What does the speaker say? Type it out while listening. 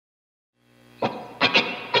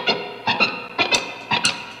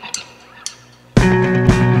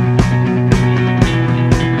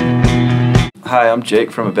Hi, I'm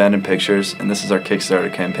Jake from Abandin Pictures, and this is our Kickstarter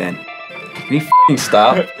campaign. Can you f***ing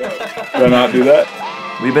stop? Did I not do that?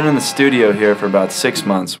 We've been in the studio here for about 6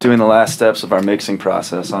 months, doing the last steps of our mixing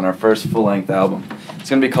process on our first full-length album. It's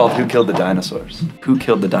gonna be called Who Killed the Dinosaurs? Who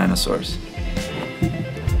Killed the Dinosaurs?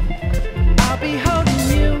 I'll be holding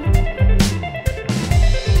you.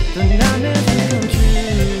 The nightmares will come true.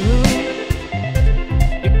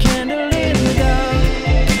 Your candle in the dark.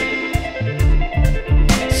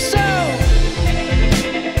 So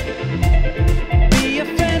be a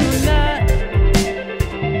friend or not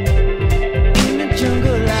in the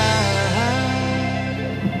jungle life.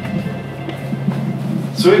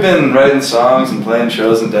 So we've been writing songs and playing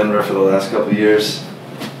shows in Denver for the last couple of years,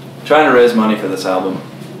 trying to raise money for this album.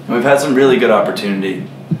 And we've had some really good opportunity,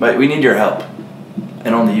 but we need your help,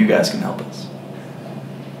 and only you guys can help us.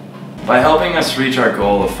 By helping us reach our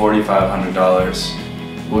goal of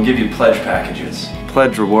 $4,500, we'll give you pledge packages,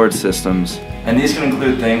 pledge reward systems, and these can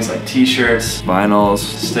include things like t-shirts, vinyls,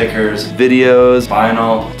 stickers, videos,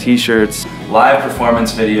 vinyl, t-shirts, live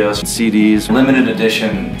performance videos, CDs, limited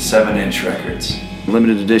edition 7-inch records.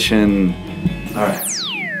 Limited edition, all right.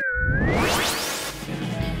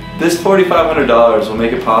 This $4,500 will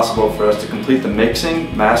make it possible for us to complete the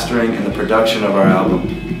mixing, mastering, and the production of our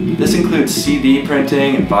album. This includes CD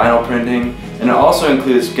printing and vinyl printing, and it also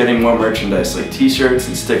includes getting more merchandise like t-shirts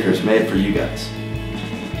and stickers made for you guys.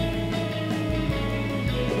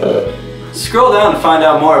 Scroll down to find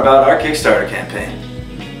out more about our Kickstarter campaign.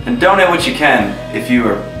 And donate what you can if you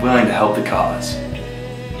are willing to help the cause.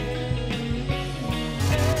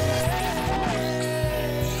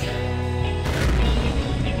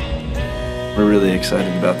 We're really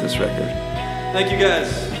excited about this record. Thank you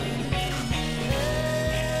guys.